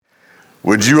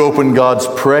Would you open God's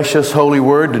precious holy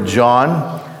word to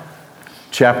John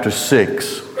chapter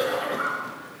 6?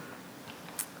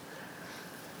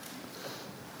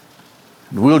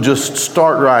 We'll just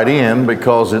start right in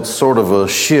because it's sort of a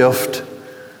shift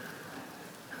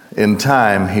in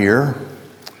time here.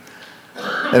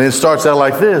 And it starts out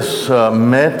like this,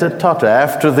 metatata,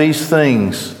 after these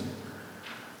things.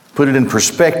 Put it in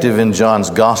perspective in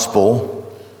John's gospel.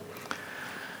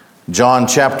 John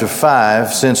chapter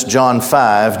 5, since John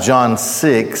 5, John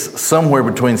 6, somewhere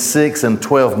between 6 and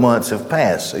 12 months have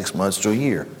passed, 6 months to a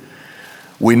year.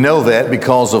 We know that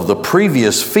because of the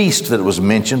previous feast that was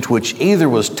mentioned, which either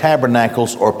was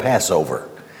Tabernacles or Passover.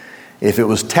 If it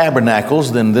was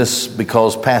Tabernacles, then this,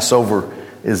 because Passover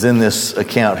is in this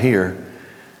account here,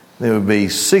 it would be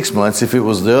 6 months. If it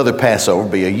was the other Passover, it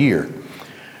would be a year.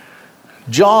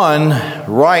 John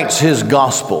writes his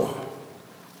gospel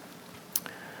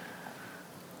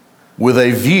with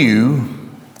a view,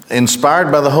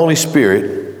 inspired by the Holy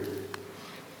Spirit,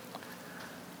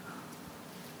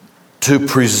 to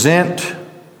present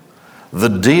the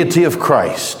deity of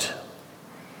Christ.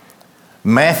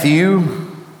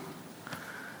 Matthew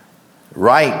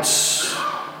writes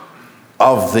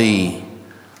of the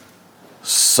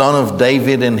Son of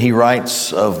David, and he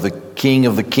writes of the King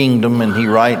of the Kingdom, and he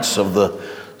writes of the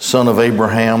Son of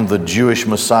Abraham, the Jewish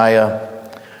Messiah.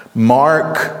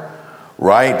 Mark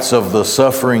writes of the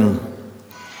suffering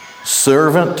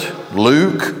servant.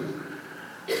 Luke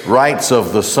writes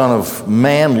of the Son of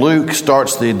Man. Luke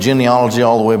starts the genealogy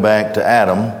all the way back to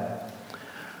Adam.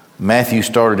 Matthew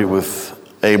started it with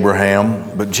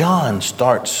Abraham. But John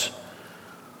starts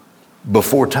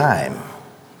before time.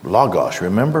 Logos,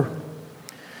 remember?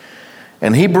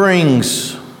 And he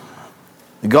brings,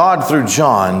 God through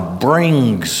John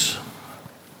brings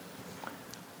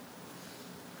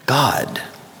God.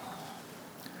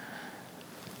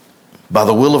 By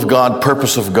the will of God,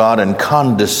 purpose of God, and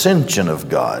condescension of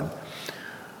God,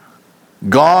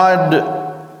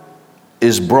 God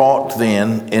is brought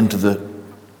then into the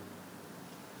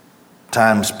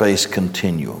time-space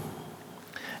continuum.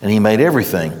 And he made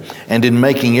everything. And in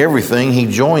making everything, he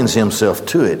joins himself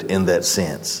to it in that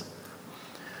sense.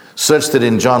 Such that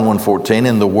in John 1:14,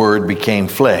 and the Word became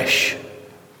flesh.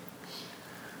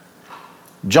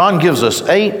 John gives us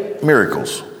 8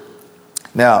 miracles.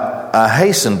 Now, I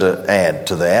hasten to add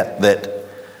to that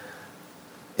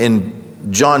in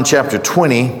John chapter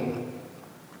 20,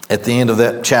 at the end of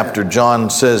that chapter, John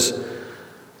says,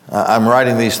 I'm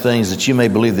writing these things that you may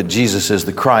believe that Jesus is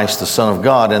the Christ, the Son of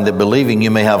God, and that believing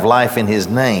you may have life in His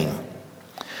name.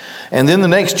 And then the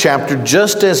next chapter,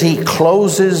 just as he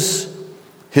closes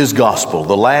his gospel,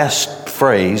 the last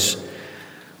phrase,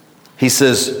 he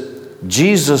says,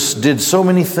 Jesus did so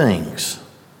many things,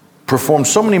 performed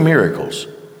so many miracles,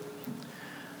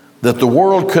 that the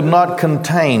world could not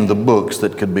contain the books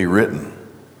that could be written.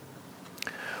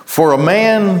 For a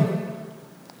man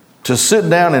to sit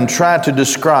down and try to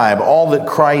describe all that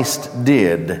Christ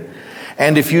did,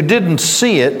 and if you didn't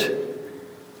see it,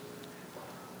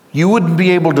 you wouldn't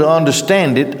be able to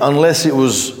understand it unless it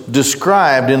was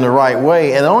described in the right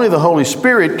way. And only the Holy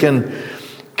Spirit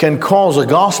can cause a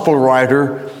gospel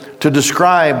writer to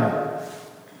describe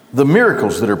the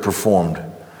miracles that are performed.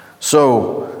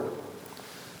 So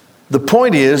the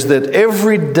point is that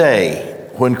every day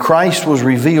when Christ was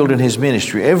revealed in his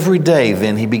ministry, every day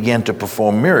then he began to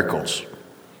perform miracles.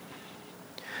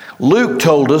 Luke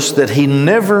told us that he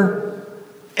never,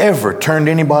 ever turned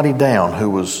anybody down who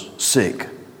was sick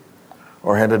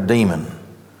or had a demon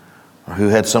or who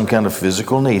had some kind of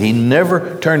physical need. He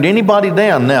never turned anybody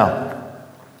down. Now,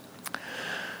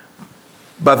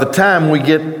 by the time we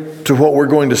get to what we're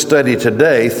going to study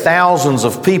today, thousands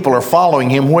of people are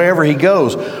following him wherever he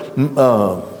goes.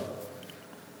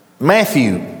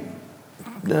 Matthew,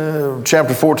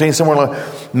 chapter 14, somewhere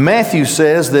like Matthew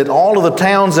says that all of the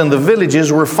towns and the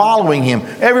villages were following him.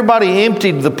 Everybody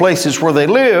emptied the places where they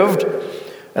lived,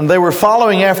 and they were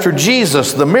following after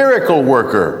Jesus, the miracle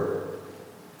worker.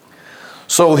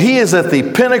 So he is at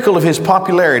the pinnacle of his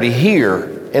popularity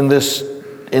here in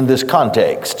this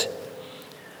context.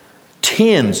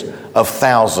 Tens of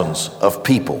thousands of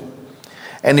people.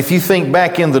 And if you think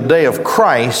back in the day of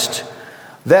Christ,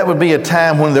 that would be a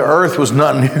time when the earth was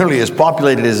not nearly as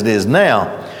populated as it is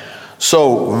now.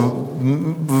 So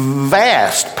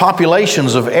vast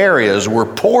populations of areas were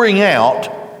pouring out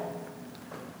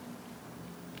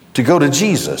to go to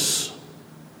Jesus.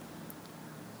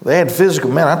 They had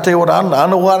physical, man, I tell you what, I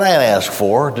know what I'd ask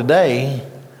for today.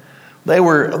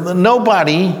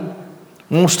 Nobody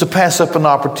wants to pass up an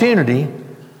opportunity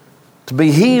to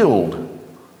be healed,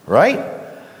 right?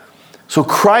 So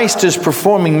Christ is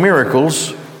performing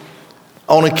miracles.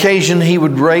 On occasion, he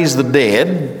would raise the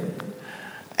dead.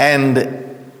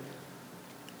 And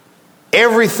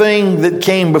everything that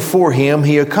came before him,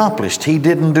 he accomplished. He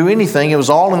didn't do anything. It was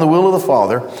all in the will of the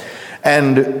Father.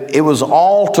 And it was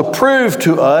all to prove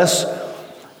to us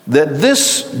that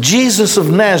this Jesus of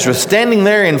Nazareth, standing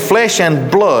there in flesh and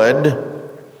blood,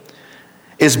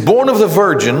 is born of the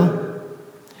Virgin,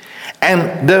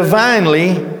 and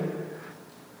divinely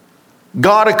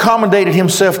God accommodated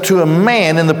himself to a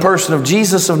man in the person of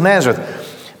Jesus of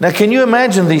Nazareth. Now, can you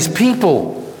imagine these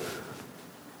people?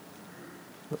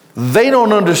 They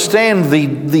don't understand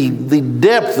the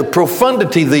depth, the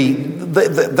profundity,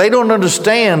 they don't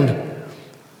understand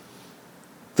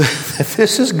that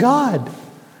this is God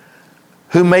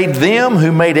who made them,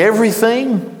 who made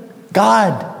everything.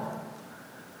 God.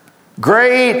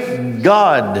 Great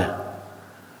God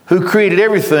who created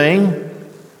everything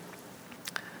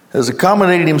has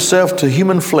accommodated himself to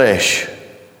human flesh.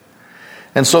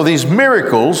 And so these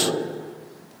miracles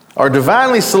are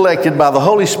divinely selected by the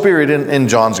Holy Spirit in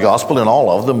John's Gospel, in all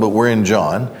of them, but we're in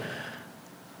John,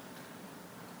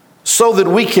 so that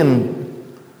we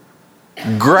can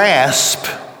grasp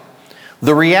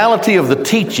the reality of the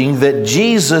teaching that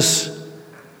Jesus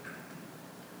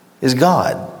is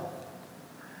God.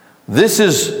 This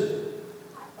is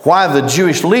why the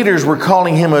Jewish leaders were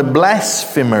calling him a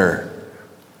blasphemer,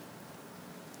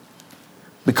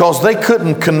 because they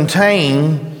couldn't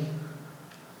contain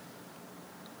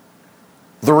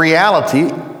the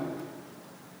reality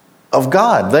of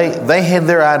God. They had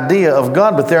their idea of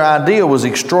God, but their idea was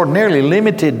extraordinarily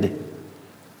limited.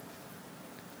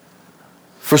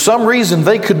 For some reason,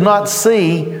 they could not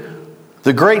see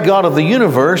the great God of the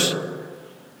universe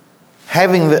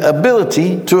having the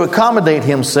ability to accommodate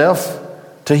himself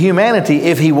to humanity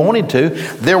if he wanted to.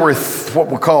 There were what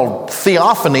were called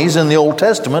theophanies in the Old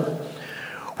Testament,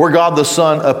 where God the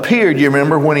Son appeared. You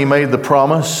remember when he made the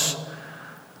promise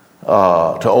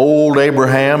to old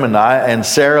Abraham, and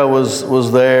Sarah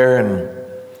was there, and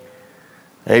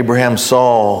Abraham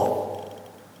saw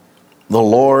the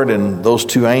Lord and those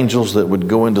two angels that would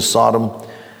go into Sodom.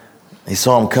 He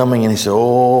saw them coming, and he said,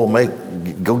 "Oh,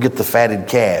 go get the fatted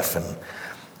calf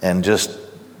and just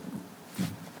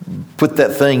put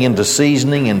that thing into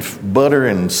seasoning and butter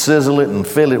and sizzle it and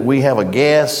fill it. We have a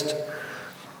guest."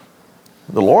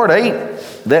 The Lord ate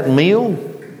that meal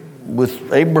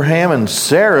with Abraham, and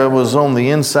Sarah was on the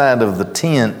inside of the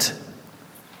tent.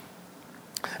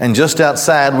 And just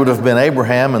outside would have been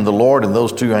Abraham and the Lord and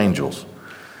those two angels.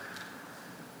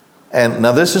 And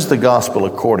now this is the gospel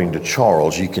according to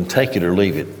Charles. You can take it or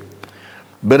leave it.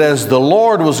 But as the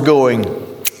Lord was going,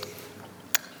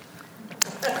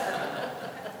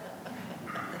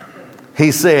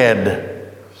 he said,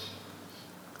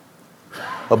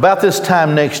 about this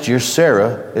time next year,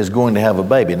 Sarah is going to have a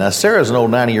baby. Now, Sarah's an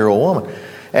old 90-year-old woman.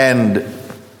 And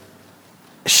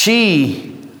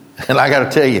and I got to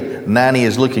tell you, 90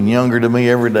 is looking younger to me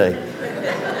every day.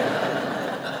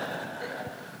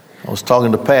 I was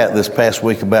talking to Pat this past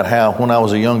week about how when I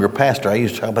was a younger pastor, I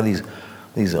used to talk about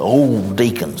these old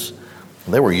deacons.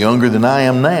 They were younger than I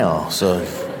am now. So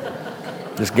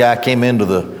this guy came into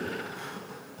the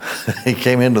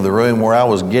room where I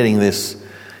was getting this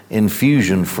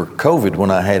infusion for COVID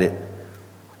when I had it.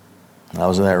 I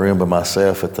was in that room by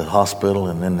myself at the hospital,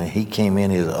 and then he came in.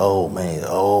 He was old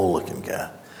looking guy,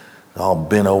 all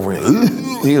bent over.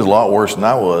 He was a lot worse than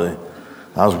I was.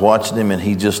 I was watching him, and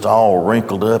he just all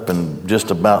wrinkled up and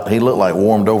he looked like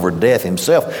warmed over death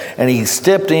himself. And he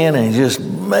stepped in and he just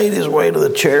made his way to the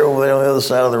chair over there on the other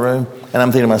side of the room. And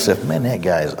I'm thinking to myself, man, that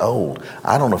guy is old.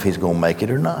 I don't know if he's going to make it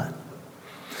or not.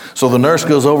 So the nurse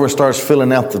goes over and starts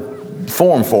filling out the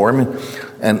form for him,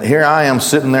 and here I am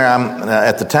sitting there.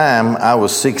 At the time I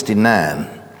was 69,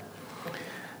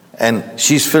 and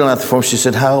she's filling out the form. She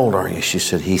said, "How old are you?"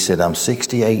 He said, "I'm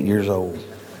 68 years old."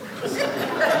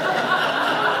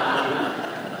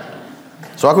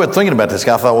 So I quit thinking about this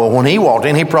guy. I thought, well, when he walked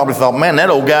in, he probably thought, man, that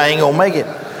old guy ain't gonna make it.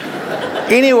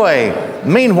 Anyway,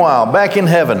 meanwhile, back in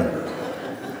heaven,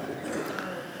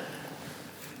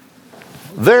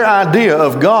 their idea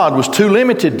of God was too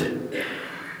limited.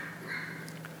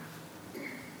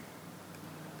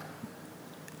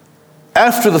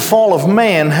 After the fall of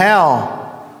man,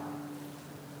 how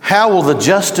will the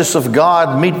justice of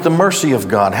God meet the mercy of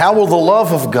God? How will the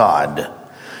love of God,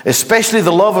 especially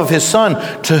the love of His Son,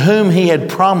 to whom He had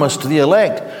promised the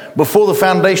elect before the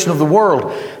foundation of the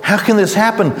world, how can this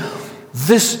happen?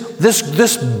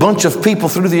 This bunch of people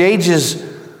through the ages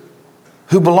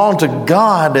who belong to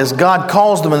God as God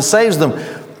calls them and saves them,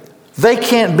 they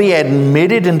can't be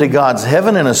admitted into God's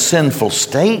heaven in a sinful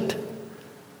state.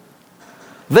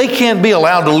 They can't be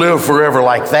allowed to live forever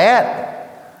like that.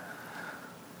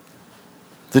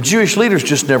 The Jewish leaders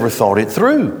just never thought it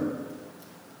through.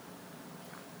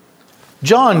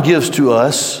 John gives to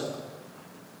us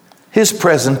his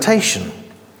presentation.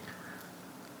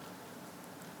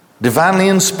 Divinely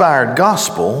inspired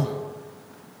gospel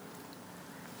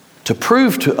to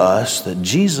prove to us that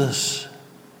Jesus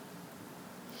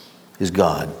is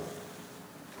God.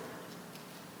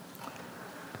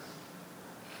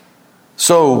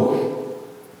 So,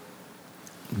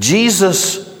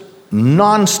 Jesus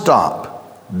nonstop,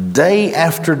 day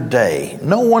after day.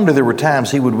 No wonder there were times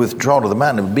he would withdraw to the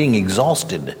mountain of being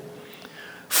exhausted.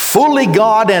 Fully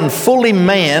God and fully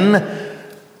man,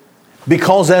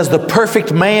 because as the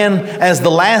perfect man, as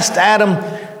the last Adam,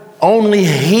 only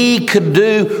he could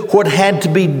do what had to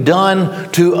be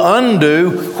done to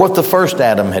undo what the first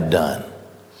Adam had done.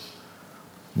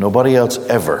 Nobody else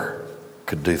ever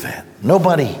could do that.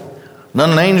 Nobody. Not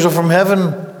an angel from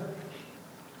heaven.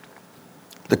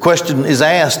 The question is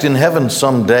asked in heaven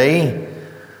someday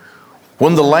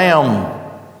when the Lamb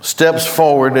steps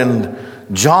forward and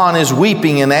John is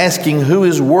weeping and asking who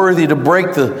is worthy to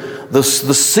break the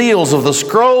seals of the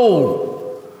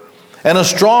scroll. And a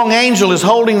strong angel is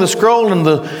holding the scroll and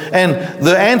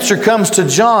the answer comes to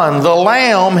John, the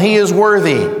Lamb, he is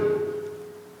worthy.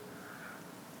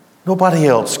 Nobody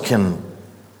else can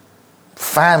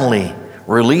finally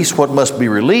release what must be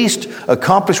released,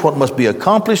 accomplish what must be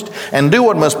accomplished, and do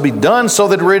what must be done so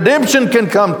that redemption can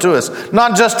come to us.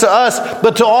 Not just to us,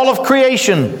 but to all of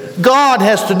creation. God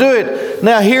has to do it.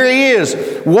 Now here he is,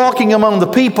 walking among the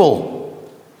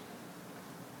people,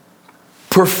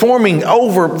 performing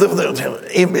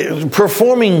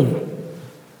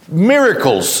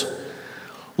miracles.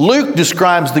 Luke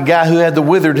describes the guy who had the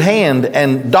withered hand,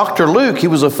 and Dr. Luke, he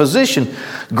was a physician.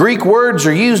 Greek words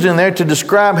are used in there to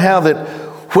describe how that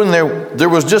when there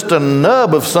was just a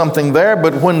nub of something there,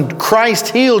 but when Christ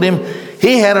healed him,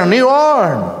 he had a new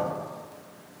arm.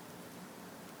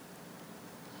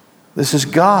 This is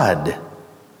God.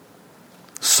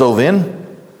 So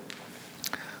then,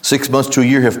 6 months to a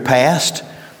year have passed,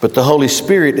 but the Holy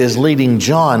Spirit is leading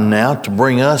John now to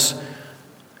bring us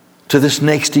to this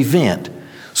next event,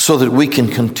 so that we can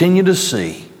continue to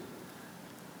see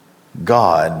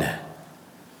God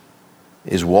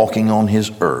is walking on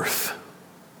his earth,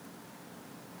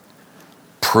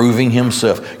 proving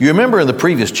himself. You remember in the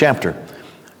previous chapter,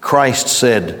 Christ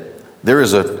said, there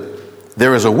is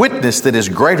a witness that is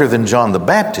greater than John the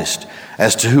Baptist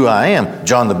as to who I am.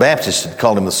 John the Baptist had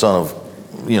called him the son of,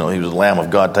 he was the Lamb of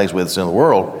God, takes away the sin of the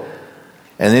world.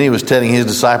 And then he was telling his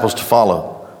disciples to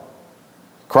follow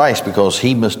Christ because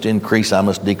he must increase, I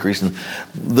must decrease. And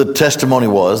the testimony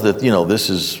was that, this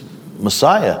is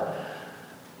Messiah.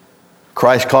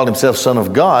 Christ called himself Son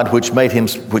of God, which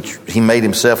he made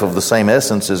himself of the same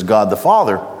essence as God the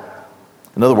Father.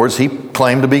 In other words, he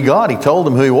claimed to be God. He told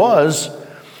them who he was.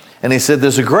 And he said,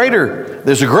 there's a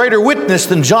greater witness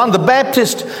than John the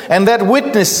Baptist, and that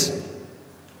witness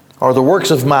are the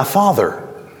works of my Father,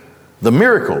 the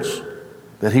miracles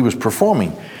that he was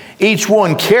performing. Each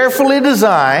one carefully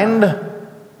designed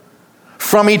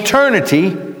from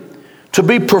eternity to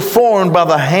be performed by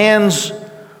the hands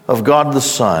of God the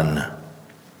Son.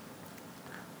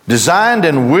 Designed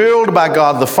and willed by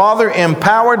God the Father,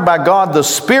 empowered by God the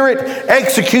Spirit,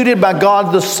 executed by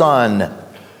God the Son,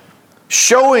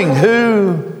 showing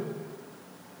who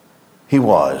he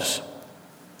was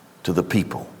to the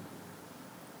people.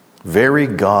 Very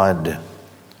God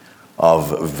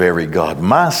of very God.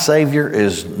 My Savior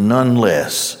is none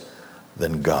less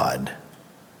than God.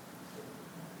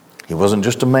 He wasn't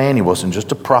just a man. He wasn't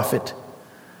just a prophet.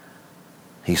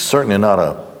 He's certainly not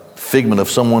a figment of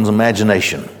someone's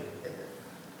imagination.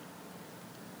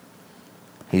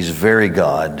 He's very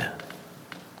God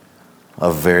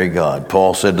of very God.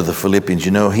 Paul said to the Philippians,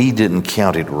 he didn't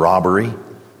count it robbery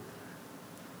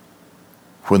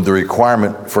when the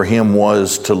requirement for him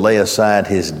was to lay aside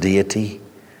his deity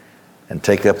and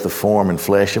take up the form and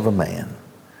flesh of a man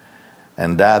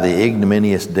and die the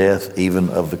ignominious death even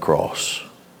of the cross.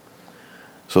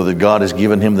 So that God has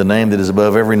given him the name that is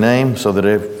above every name, so that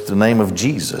at the name of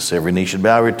Jesus, every knee should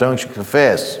bow, every tongue should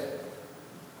confess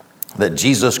that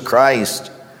Jesus Christ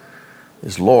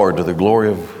is Lord to the glory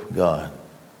of God.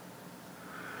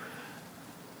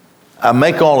 I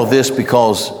make all of this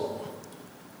because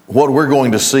what we're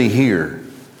going to see here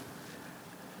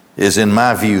is, in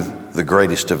my view, the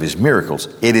greatest of his miracles.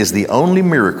 It is the only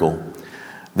miracle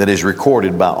that is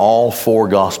recorded by all four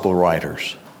gospel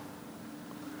writers,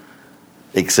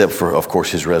 except for, of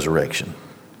course, his resurrection.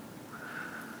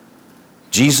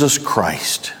 Jesus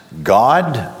Christ,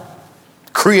 God,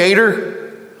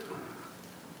 Creator,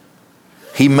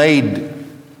 He made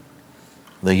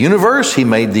the universe. He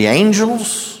made the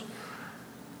angels.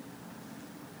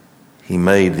 He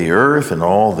made the earth and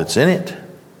all that's in it.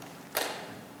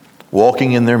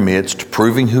 Walking in their midst,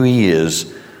 proving who He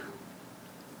is,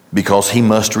 because He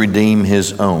must redeem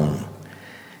His own.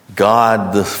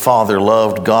 God the Father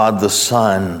loved God the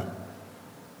Son.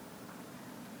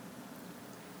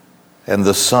 And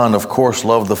the Son, of course,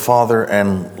 loved the Father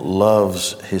and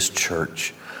loves His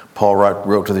church. Paul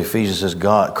wrote to the Ephesians, says,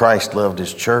 Christ loved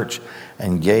His church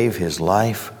and gave His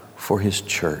life for His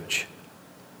church.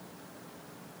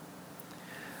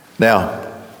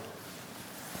 Now,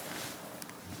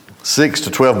 6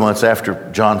 to 12 months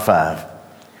after John 5,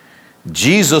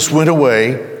 Jesus went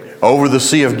away over the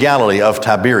Sea of Galilee of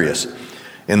Tiberias.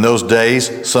 In those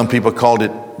days, some people called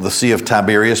it the Sea of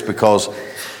Tiberias because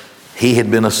he had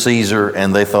been a Caesar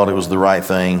and they thought it was the right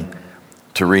thing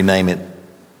to rename it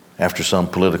after some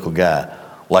political guy.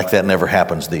 Like that never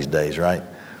happens these days, right?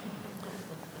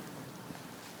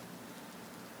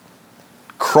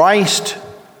 Christ,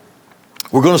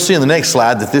 we're going to see in the next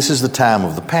slide that this is the time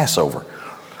of the Passover.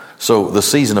 So the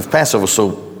season of Passover.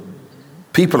 So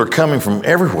people are coming from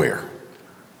everywhere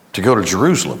to go to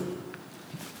Jerusalem.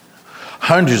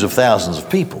 Hundreds of thousands of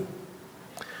people.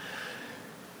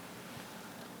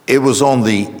 It was on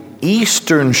the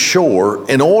eastern shore.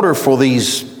 In order for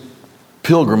these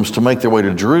pilgrims to make their way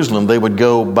to Jerusalem, they would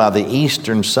go by the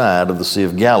eastern side of the Sea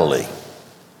of Galilee.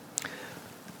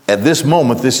 At this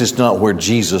moment, this is not where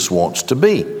Jesus wants to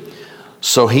be.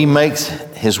 So he makes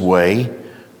his way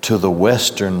to the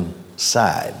western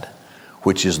side,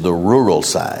 which is the rural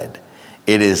side.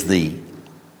 It is the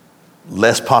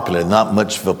less populated, not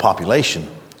much of a population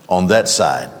on that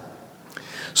side.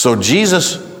 So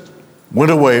Jesus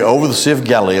went away over the Sea of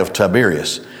Galilee of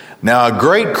Tiberias. Now a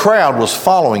great crowd was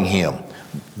following him.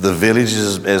 The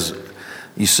villages, as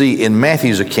you see in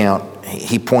Matthew's account,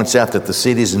 he points out that the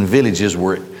cities and villages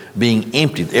were being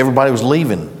emptied. Everybody was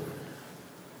leaving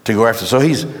to go after.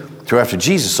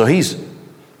 Jesus. So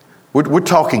we're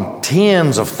talking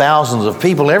tens of thousands of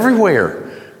people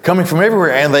everywhere, coming from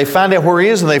everywhere, and they find out where he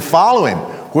is and they follow him.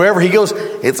 Wherever he goes,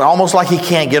 it's almost like he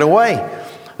can't get away.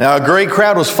 Now, a great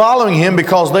crowd was following him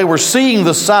because they were seeing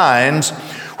the signs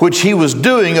which he was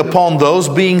doing upon those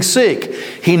being sick.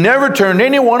 He never turned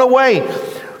anyone away.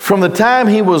 From the time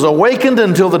he was awakened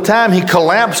until the time he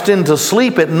collapsed into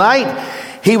sleep at night,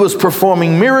 he was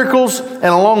performing miracles, and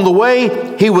along the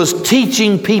way, he was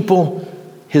teaching people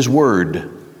his word,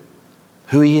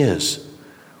 who he is,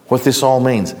 what this all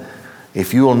means.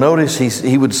 If you will notice,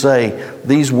 he would say,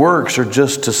 these works are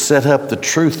just to set up the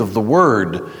truth of the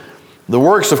word. The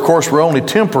works, of course, were only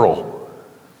temporal.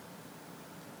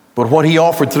 But what he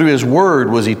offered through his word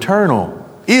was eternal,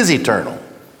 is eternal.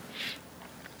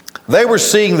 They were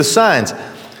seeing the signs.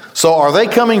 So are they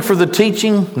coming for the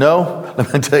teaching? No.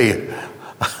 Let me tell you,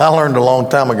 I learned a long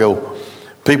time ago,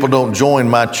 people don't join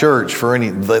my church for any,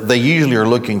 they usually are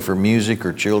looking for music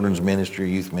or children's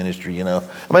ministry, youth ministry, you know. I mean,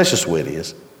 that's just the way it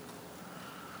is.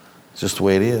 It's just the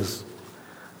way it is.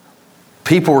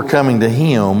 People were coming to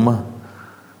him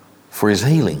for his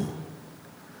healing,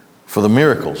 for the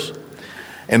miracles.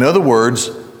 In other words,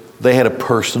 they had a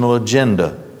personal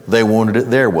agenda. They wanted it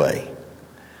their way.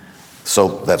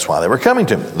 So that's why they were coming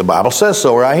to him. The Bible says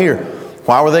so right here.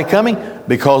 Why were they coming?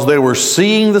 Because they were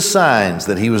seeing the signs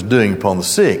that he was doing upon the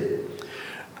sick.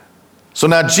 So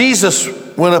now Jesus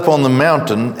went up on the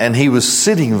mountain and he was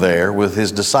sitting there with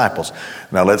his disciples.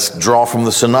 Now let's draw from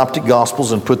the Synoptic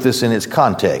Gospels and put this in its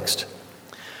context.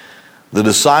 The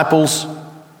disciples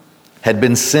had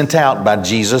been sent out by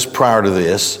Jesus prior to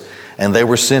this, and they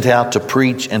were sent out to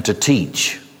preach and to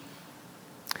teach.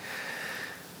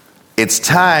 It's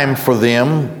time for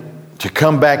them to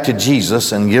come back to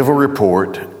Jesus and give a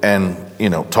report and,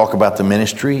 talk about the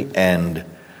ministry and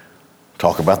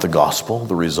talk about the gospel,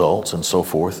 the results, and so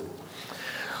forth.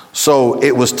 So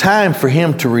it was time for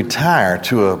him to retire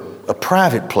to a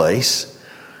private place.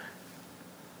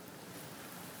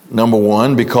 Number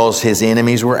one, because his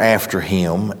enemies were after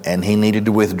him and he needed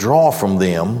to withdraw from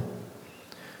them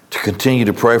to continue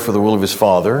to pray for the will of his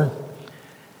Father.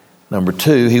 Number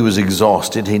two, he was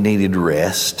exhausted. He needed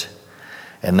rest.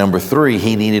 And number three,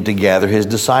 he needed to gather his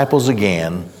disciples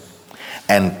again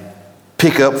and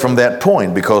pick up from that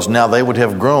point, because now they would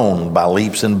have grown by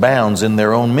leaps and bounds in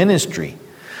their own ministry.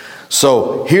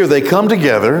 So here they come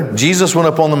together. Jesus went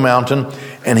up on the mountain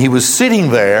and he was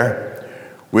sitting there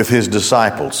with his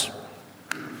disciples.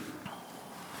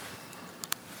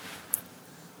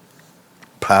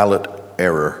 Pilot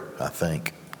error, I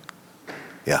think.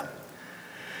 Yeah.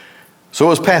 So it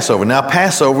was Passover. Now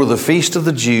Passover, the feast of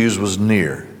the Jews, was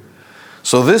near.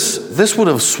 So this would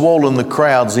have swollen the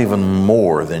crowds even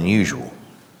more than usual.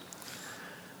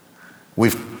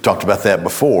 We've talked about that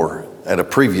before at a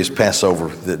previous Passover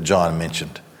that John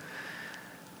mentioned.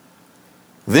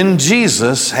 Then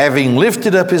Jesus, having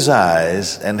lifted up his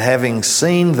eyes and having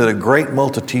seen that a great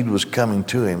multitude was coming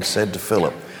to him, said to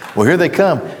Philip, well, here they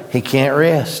come. He can't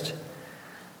rest.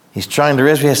 He's trying to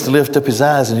rest. He has to lift up his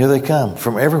eyes, and here they come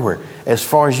from everywhere. As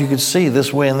far as you could see,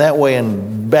 this way and that way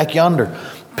and back yonder.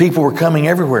 People were coming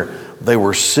everywhere. They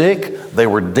were sick. They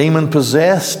were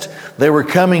demon-possessed. They were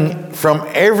coming from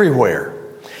everywhere.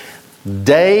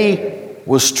 Day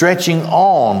was stretching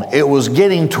on. It was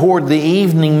getting toward the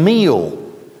evening meal.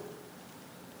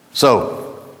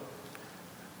 So,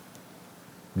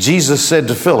 Jesus said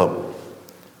to Philip,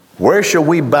 where shall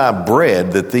we buy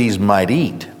bread that these might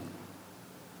eat?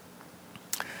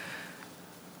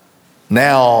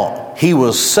 Now, he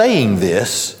was saying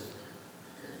this,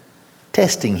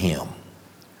 testing him,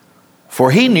 for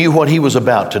he knew what he was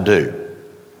about to do.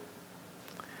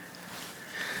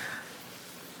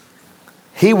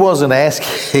 He wasn't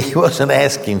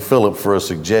asking Philip for a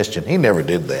suggestion. He never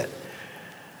did that.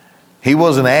 He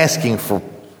wasn't asking for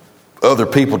other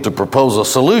people to propose a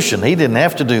solution. He didn't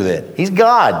have to do that. He's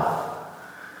God.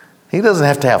 He doesn't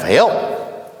have to have help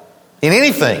in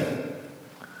anything.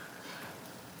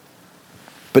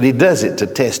 But he does it to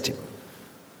test him.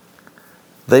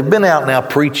 They've been out now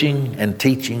preaching and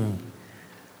teaching,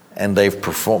 and they've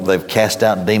cast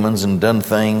out demons and done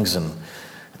things,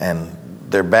 and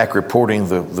they're back reporting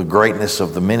the greatness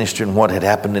of the ministry and what had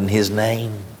happened in his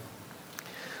name.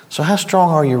 So how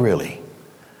strong are you really?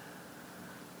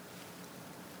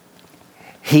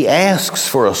 He asks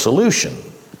for a solution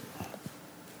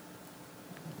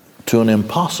to an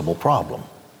impossible problem.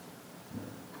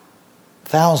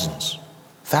 Thousands.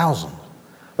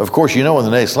 Of course, you know in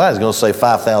the next slide it's going to say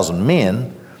 5,000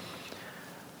 men.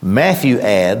 Matthew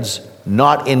adds,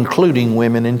 not including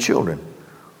women and children.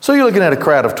 So you're looking at a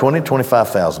crowd of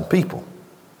 25,000 people.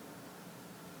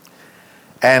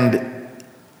 And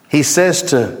he says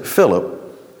to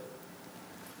Philip,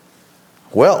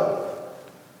 well,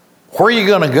 where are you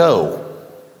going to go?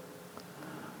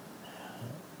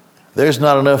 There's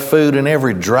not enough food in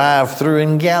every drive-through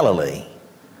in Galilee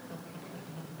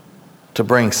to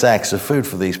bring sacks of food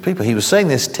for these people. He was saying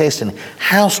this, testing,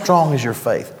 how strong is your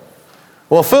faith?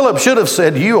 Well, Philip should have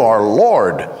said, you are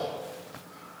Lord.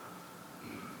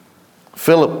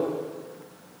 Philip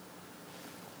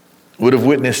would have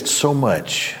witnessed so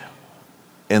much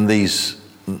in these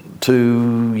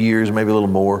 2 years, maybe a little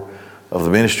more, of the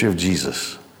ministry of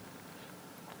Jesus.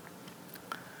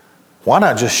 Why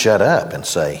not just shut up and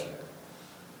say,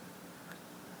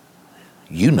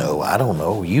 you know, I don't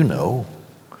know, you know.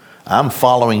 I'm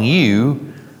following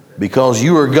you because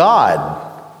you are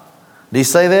God. Did he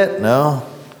say that? No.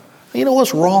 You know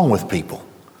what's wrong with people?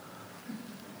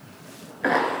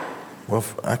 Well,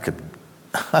 I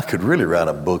could really write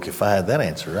a book if I had that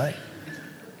answer, right?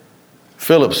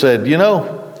 Philip said, you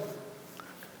know,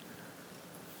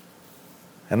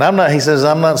 and I'm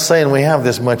not saying we have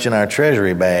this much in our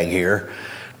treasury bag here.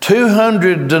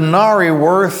 200 denarii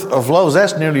worth of loaves,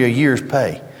 that's nearly a year's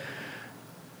pay,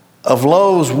 of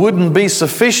loaves wouldn't be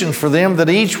sufficient for them, that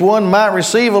each one might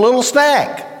receive a little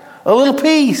snack, a little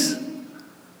piece.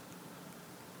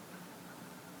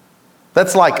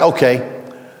 That's like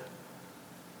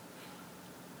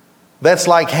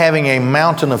having a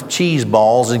mountain of cheese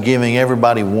balls and giving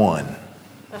everybody one.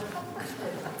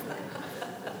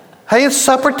 Hey, it's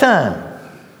supper time.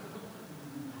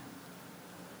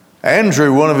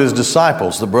 Andrew, one of his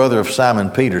disciples, the brother of Simon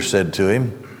Peter, said to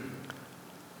him,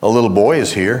 a little boy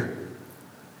is here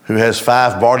who has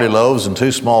 5 barley loaves and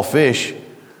 2 small fish.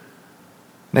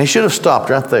 Now, he should have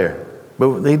stopped right there,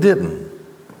 but he didn't.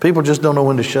 People just don't know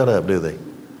when to shut up, do they?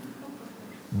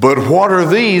 But what are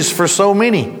these for so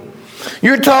many?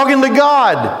 You're talking to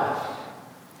God.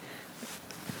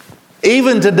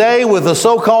 Even today, with the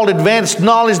so-called advanced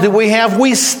knowledge that we have,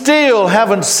 we still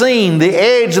haven't seen the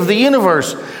edge of the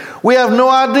universe. We have no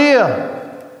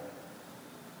idea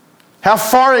how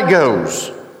far it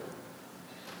goes.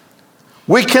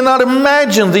 We cannot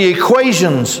imagine the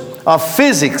equations of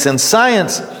physics and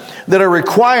science that are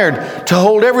required to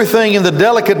hold everything in the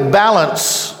delicate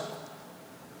balance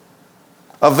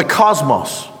of the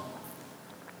cosmos.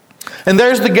 And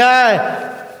there's the guy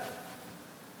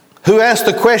who asked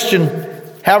the question,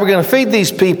 how are we going to feed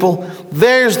these people?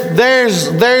 There's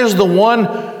the one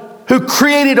who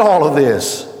created all of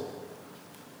this.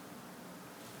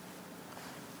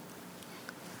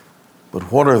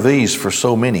 But what are these for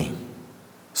so many?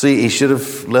 See, he should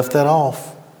have left that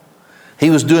off. He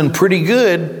was doing pretty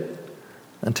good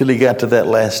until he got to that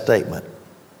last statement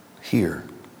here.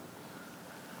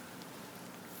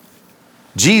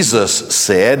 Jesus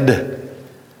said,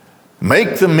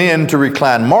 make the men to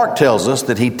recline. Mark tells us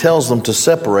that he tells them to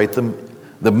separate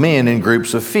the men in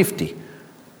groups of 50.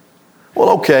 Well,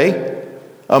 okay,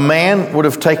 a man would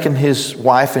have taken his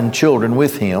wife and children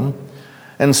with him,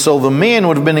 and so the men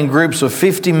would have been in groups of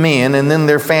 50 men, and then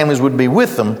their families would be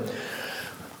with them.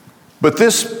 But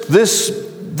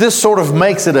this sort of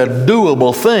makes it a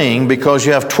doable thing, because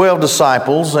you have 12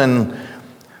 disciples and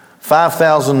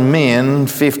 5,000 men,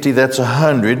 50, that's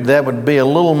 100. That would be a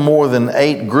little more than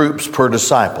 8 groups per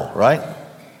disciple, right?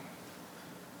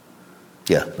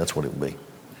 Yeah, that's what it would be.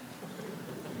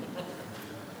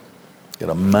 Got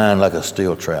a mind like a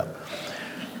steel trap.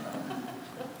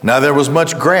 Now, there was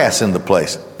much grass in the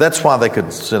place. That's why they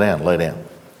could sit down, lay down.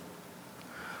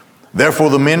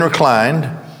 Therefore, the men reclined,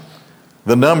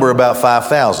 the number about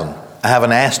 5,000. I have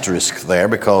an asterisk there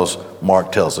because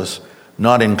Mark tells us,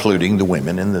 not including the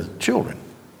women and the children.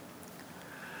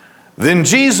 Then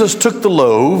Jesus took the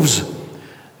loaves,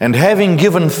 and having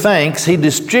given thanks, he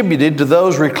distributed to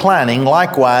those reclining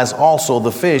likewise also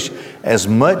the fish, as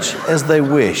much as they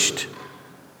wished.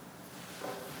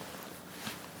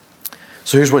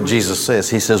 So here's what Jesus says.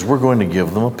 He says, we're going to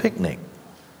give them a picnic.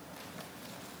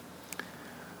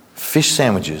 Fish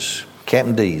sandwiches,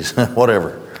 Captain D's,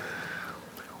 whatever.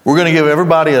 We're going to give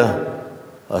everybody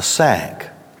a sack.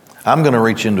 I'm going to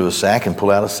reach into a sack and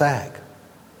pull out a sack.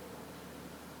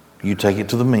 You take it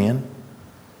to the men.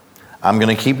 I'm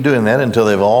going to keep doing that until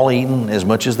they've all eaten as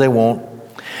much as they want.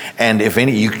 And if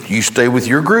any, you stay with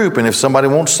your group, and if somebody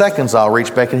wants seconds, I'll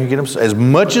reach back and you get them as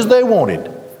much as they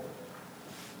wanted.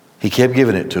 He kept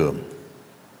giving it to them.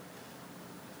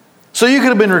 So you could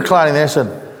have been reclining there and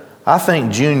said, I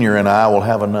think Junior and I will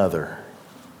have another.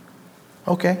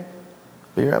 Okay,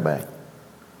 be right back.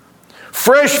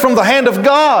 Fresh from the hand of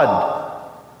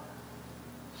God.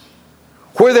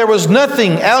 Where there was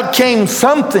nothing, out came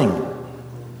something.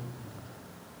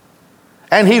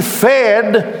 And he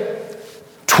fed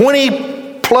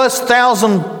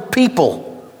 20,000+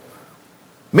 people.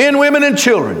 Men, women, and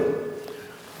children.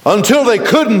 Until they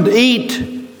couldn't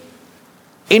eat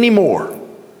anymore.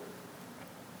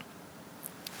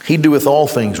 He doeth all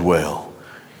things well.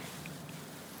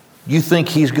 You think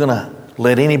he's going to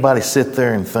let anybody sit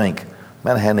there and think,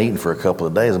 man, I hadn't eaten for a couple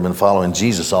of days. I've been following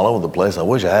Jesus all over the place. I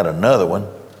wish I had another one.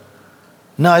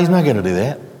 No, he's not going to do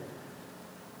that.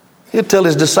 He'll tell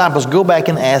his disciples, go back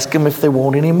and ask them if they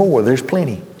want any more. There's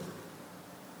plenty.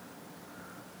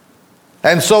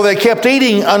 And so they kept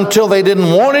eating until they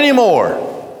didn't want any more.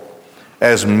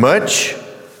 As much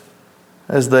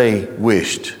as they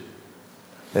wished.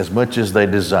 As much as they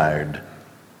desired.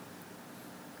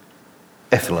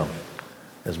 Ephilim.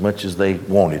 As much as they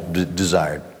wanted,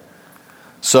 desired.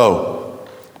 So,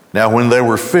 now when they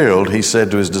were filled, he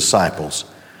said to his disciples,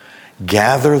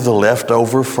 gather the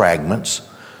leftover fragments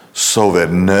so that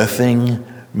nothing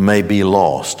may be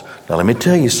lost. Now let me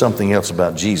tell you something else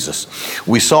about Jesus.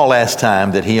 We saw last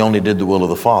time that he only did the will of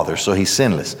the Father, so he's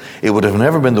sinless. It would have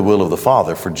never been the will of the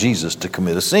Father for Jesus to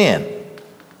commit a sin.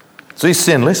 So he's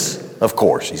sinless, of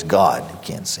course. He's God. He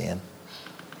can't sin.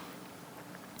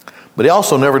 But he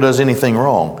also never does anything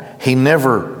wrong. He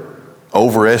never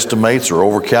overestimates or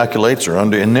overcalculates or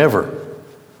never.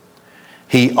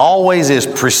 He always is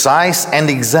precise and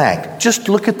exact. Just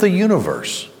look at the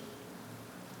universe.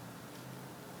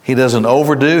 He doesn't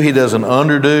overdo. He doesn't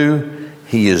underdo.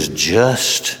 He is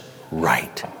just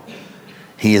right.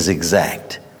 He is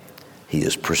exact. He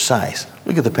is precise.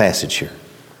 Look at the passage here.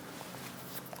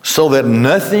 So that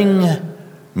nothing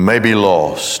may be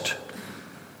lost.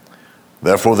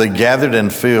 Therefore they gathered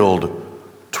and filled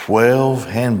 12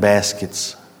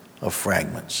 handbaskets of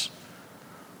fragments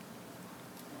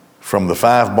from the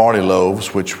 5 barley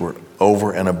loaves which were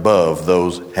over and above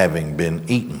those having been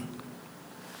eaten.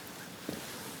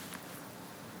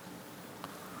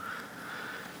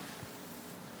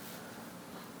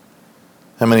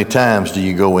 How many times do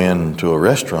you go into a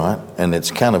restaurant and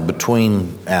it's kind of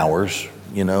between hours,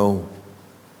 you know?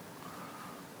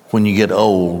 When you get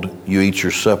old, you eat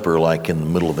your supper like in the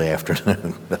middle of the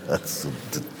afternoon.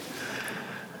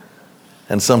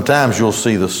 And sometimes you'll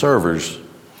see the servers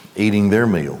eating their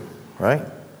meal, right?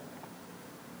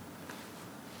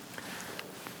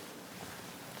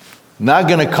 Not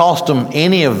going to cost them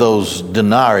any of those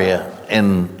denarii out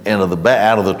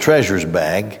of the treasurer's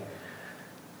bag.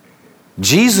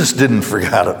 Jesus didn't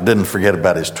forget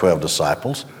about his 12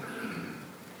 disciples.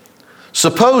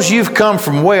 Suppose you've come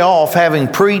from way off, having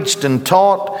preached and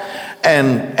taught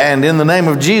and in the name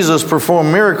of Jesus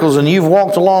performed miracles, and you've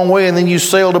walked a long way and then you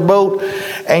sailed a boat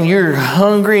and you're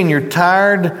hungry and you're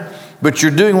tired, but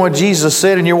you're doing what Jesus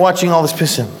said and you're watching all this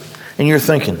pissing and you're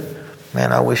thinking,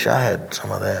 man, I wish I had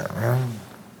some of that.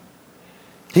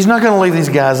 He's not going to leave these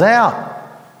guys out.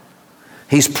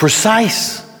 He's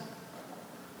precise.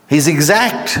 He's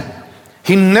exact.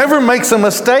 He never makes a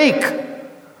mistake.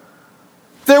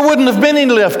 There wouldn't have been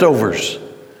any leftovers.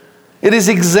 It is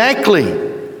exactly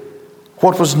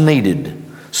what was needed.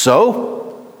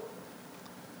 So,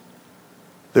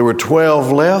 there were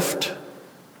 12 left.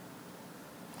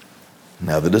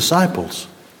 Now the disciples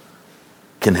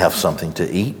can have something to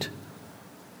eat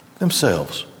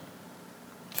themselves.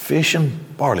 Fish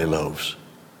and barley loaves.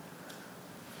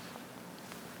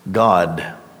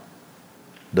 God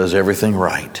does everything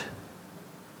right.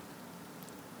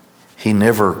 He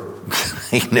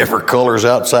never colors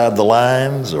outside the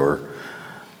lines or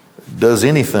does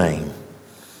anything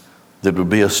that would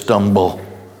be a stumble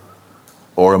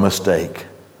or a mistake.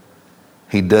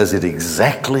 He does it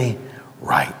exactly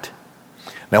right.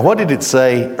 Now, what did it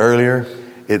say earlier?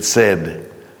 It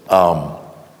said, I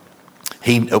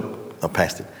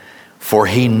passed it. For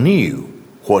he knew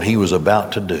what he was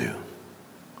about to do.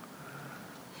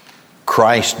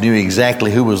 Christ knew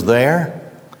exactly who was there.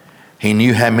 He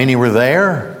knew how many were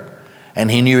there.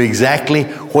 And he knew exactly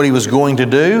what he was going to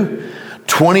do.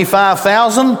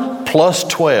 25,000 plus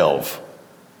 12.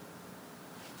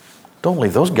 Don't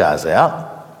leave those guys out.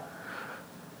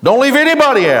 Don't leave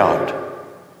anybody out.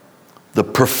 The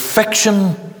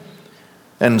perfection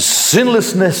and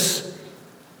sinlessness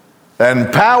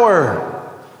and power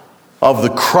of the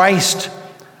Christ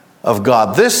of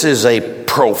God. This is a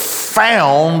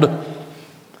profound,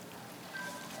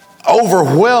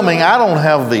 overwhelming, I don't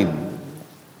have the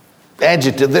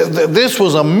adjective. This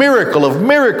was a miracle of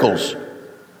miracles.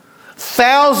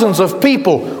 Thousands of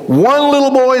people, one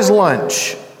little boy's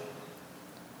lunch.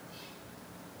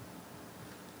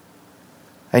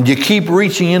 And you keep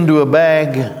reaching into a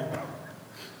bag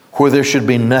where there should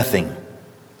be nothing.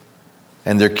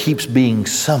 And there keeps being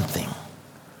something.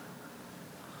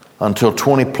 Until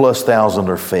 20 plus thousand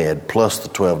are fed, plus the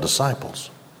 12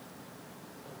 disciples.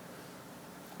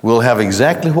 We'll have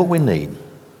exactly what we need.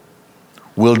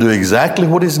 We'll do exactly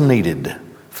what is needed.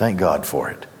 Thank God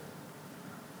for it.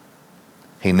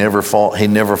 He never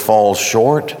falls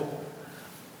short.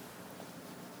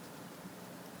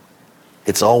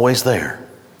 It's always there.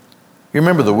 You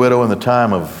remember the widow in the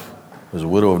time of, it was a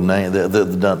widow of Nain,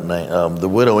 the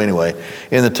widow anyway,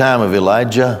 in the time of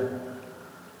Elijah.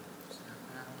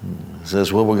 It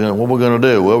says, what we're going to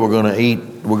do? Well, we're going to eat.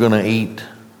 We're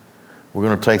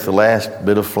going to take the last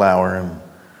bit of flour and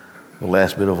the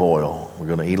last bit of oil. We're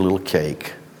going to eat a little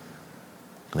cake.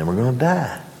 And then we're going to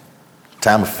die.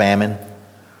 Time of famine.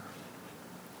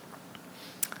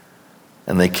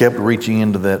 And they kept reaching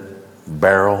into that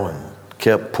barrel and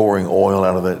kept pouring oil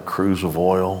out of that cruse of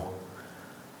oil.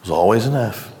 It was always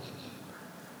enough.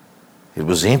 It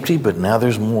was empty, but now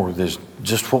there's more. There's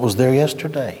just what was there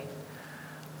yesterday.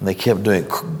 And they kept doing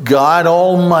it. God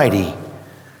Almighty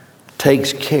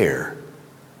takes care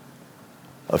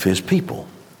of His people.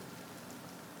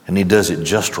 And He does it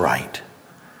just right.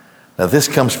 Now this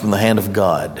comes from the hand of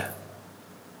God.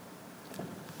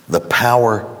 The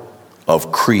power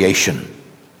of creation.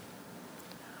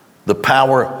 The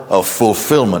power of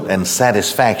fulfillment and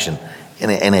satisfaction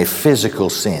in a physical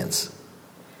sense.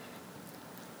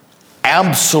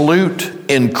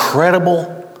 Absolute,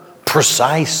 incredible,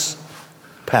 precise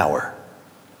power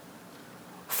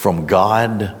from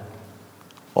God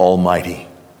Almighty.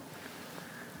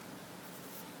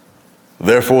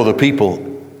 Therefore the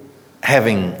people,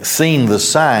 having seen the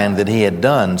sign that He had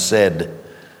done, said,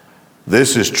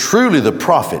 "This is truly the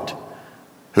prophet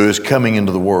who is coming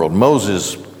into the world."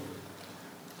 Moses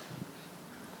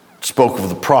spoke of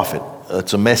the prophet.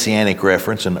 It's a messianic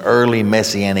reference, an early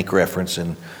messianic reference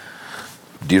in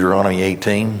Deuteronomy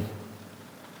 18.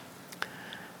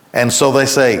 And so they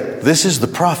say, this is the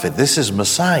prophet, this is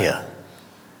Messiah.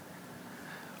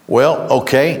 Well,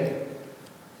 okay.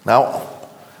 Now,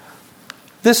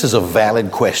 this is a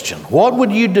valid question. What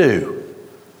would you do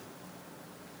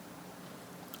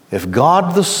if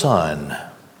God the Son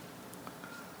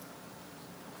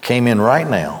came in right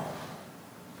now,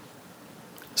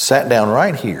 sat down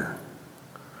right here,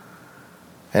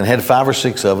 and had 5 or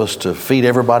 6 of us to feed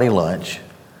everybody lunch,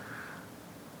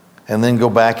 and then go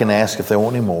back and ask if they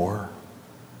want any more,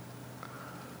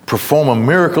 perform a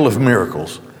miracle of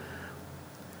miracles,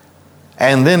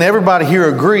 and then everybody here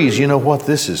agrees, you know what,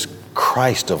 this is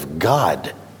Christ of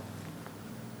God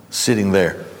sitting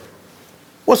there.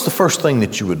 What's the first thing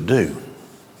that you would do?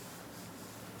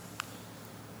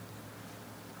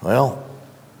 Well,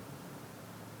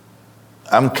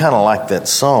 I'm kind of like that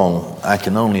song, I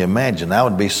Can Only Imagine. I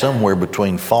would be somewhere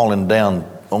between falling down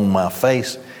on my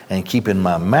face and keeping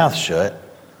my mouth shut,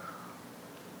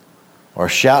 or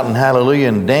shouting hallelujah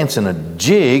and dancing a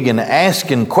jig and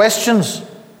asking questions.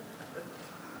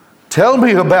 Tell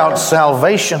me about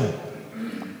salvation.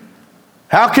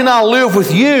 How can I live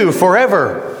with you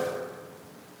forever?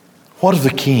 What of the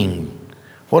King?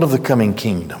 What of the coming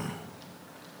kingdom?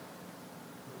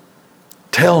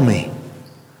 Tell me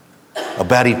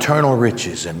about eternal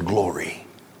riches and glory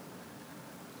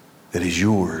that is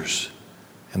yours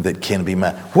and that can be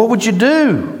mine. What would you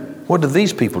do? What did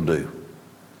these people do?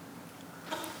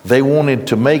 They wanted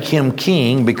to make him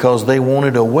king because they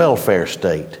wanted a welfare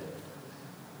state.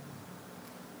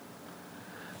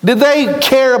 Did they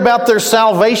care about their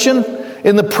salvation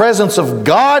in the presence of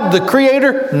God, the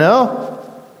Creator? No.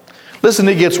 Listen,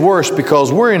 it gets worse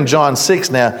because we're in John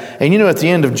 6 now, and at the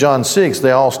end of John 6,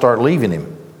 they all start leaving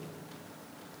him.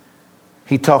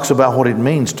 He talks about what it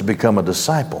means to become a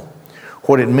disciple,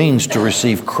 what it means to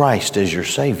receive Christ as your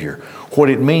Savior, what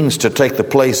it means to take the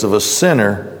place of a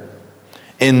sinner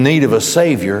in need of a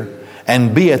Savior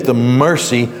and be at the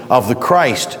mercy of the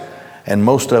Christ. And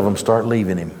most of them start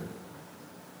leaving him.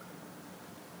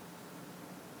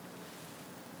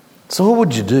 So what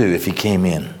would you do if he came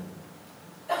in?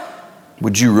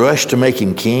 Would you rush to make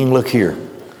him king? Look here.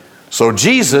 So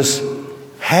Jesus,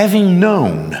 having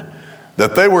known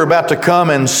that they were about to come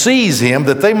and seize him,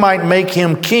 that they might make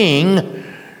him king,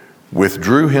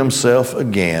 withdrew himself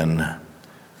again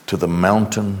to the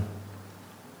mountain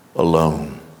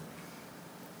alone.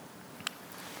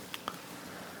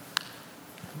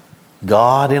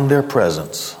 God in their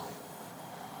presence.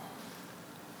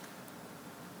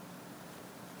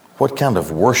 What kind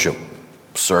of worship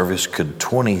service could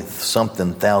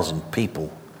 20-something thousand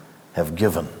people have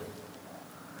given?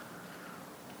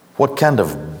 What kind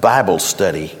of Bible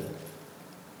study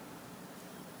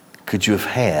could you have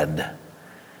had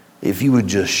if you would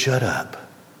just shut up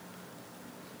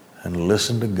and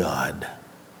listen to God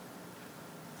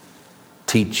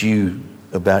teach you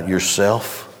about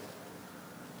yourself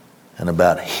and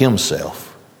about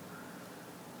himself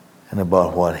and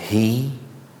about what he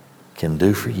can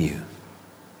do for you?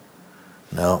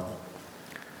 No.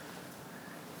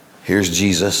 Here's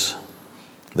Jesus.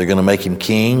 They're going to make him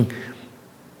king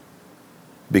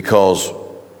because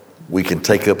we can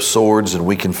take up swords and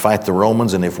we can fight the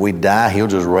Romans, and if we die, he'll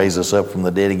just raise us up from the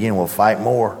dead again. We'll fight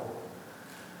more.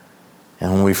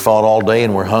 And when we fought all day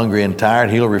and we're hungry and tired,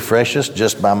 he'll refresh us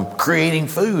just by creating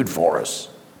food for us.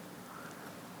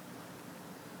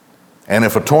 And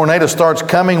if a tornado starts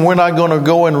coming, we're not going to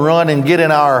go and run and get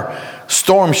in our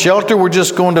storm shelter. We're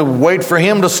just going to wait for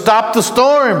him to stop the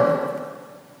storm.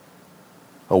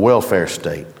 A welfare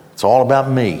state. It's all about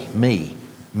me, me,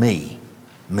 me,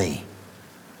 me.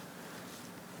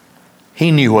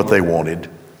 He knew what they wanted.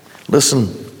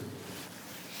 Listen.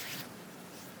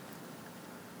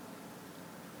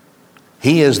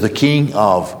 He is the King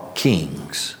of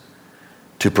kings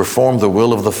to perform the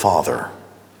will of the Father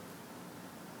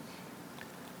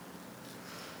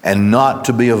and not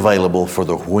to be available for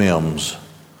the whims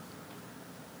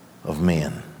of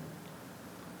men.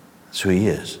 That's who he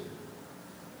is.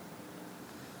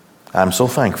 I'm so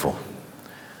thankful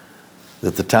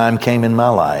that the time came in my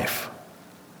life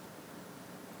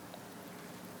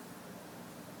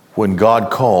when God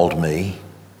called me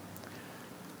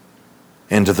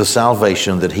into the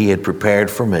salvation that he had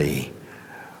prepared for me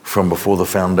from before the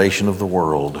foundation of the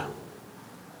world.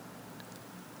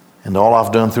 And all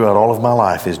I've done throughout all of my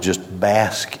life is just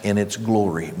bask in its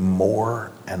glory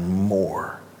more and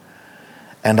more.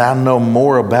 And I know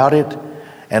more about it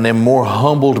and am more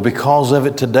humbled because of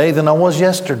it today than I was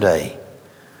yesterday.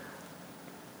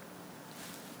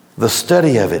 The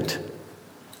study of it,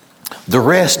 the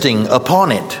resting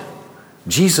upon it.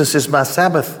 Jesus is my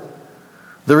Sabbath.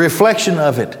 The reflection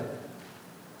of it.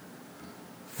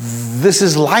 This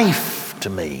is life to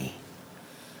me.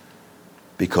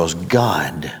 Because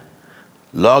God,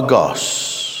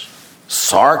 Logos,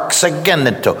 Sarx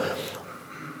agenito,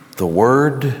 the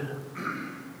Word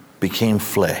became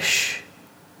flesh,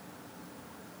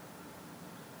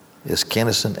 is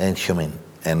Kennison and human,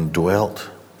 and dwelt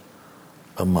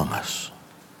among us.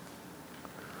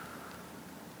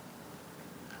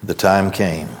 The time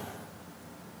came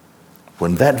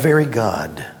when that very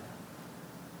God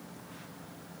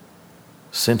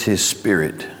sent his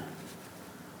Spirit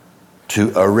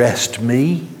to arrest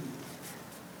me,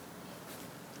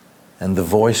 and the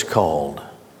voice called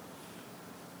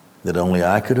that only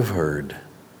I could have heard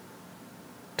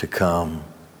to come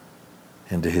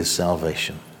into his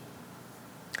salvation.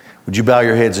 Would you bow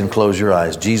your heads and close your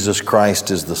eyes? Jesus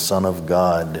Christ is the Son of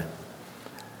God.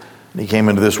 He came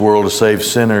into this world to save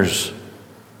sinners.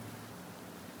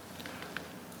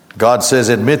 God says,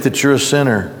 admit that you're a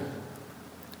sinner.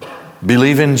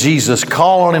 Believe in Jesus.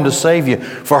 Call on Him to save you.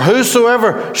 For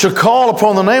whosoever shall call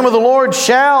upon the name of the Lord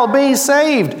shall be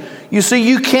saved. You see,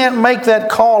 you can't make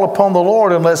that call upon the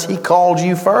Lord unless He called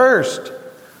you first.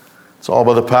 It's all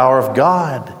by the power of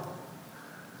God.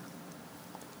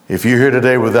 If you're here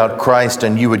today without Christ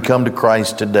and you would come to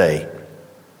Christ today,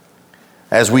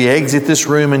 as we exit this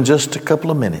room in just a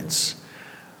couple of minutes,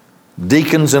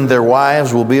 deacons and their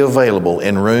wives will be available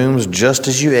in rooms just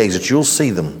as you exit. You'll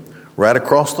see them right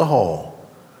across the hall.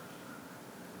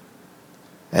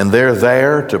 And they're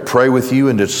there to pray with you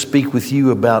and to speak with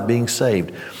you about being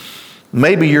saved.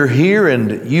 Maybe you're here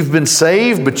and you've been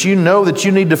saved, but you know that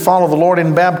you need to follow the Lord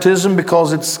in baptism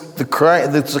because it's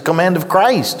the command of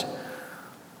Christ.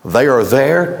 They are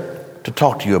there to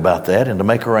talk to you about that and to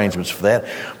make arrangements for that.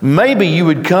 Maybe you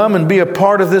would come and be a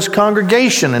part of this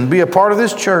congregation and be a part of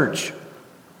this church.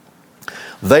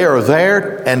 They are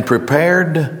there and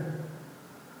prepared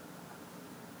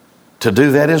to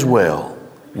do that as well.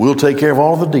 We'll take care of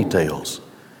all the details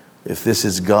if this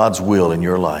is God's will in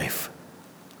your life.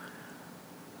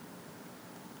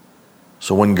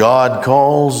 So when God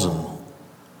calls and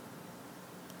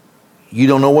you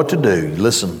don't know what to do,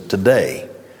 listen, today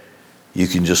you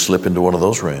can just slip into one of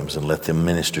those rooms and let them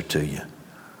minister to you.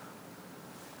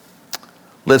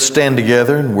 Let's stand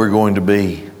together and we're going to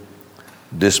be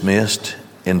dismissed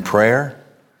in prayer.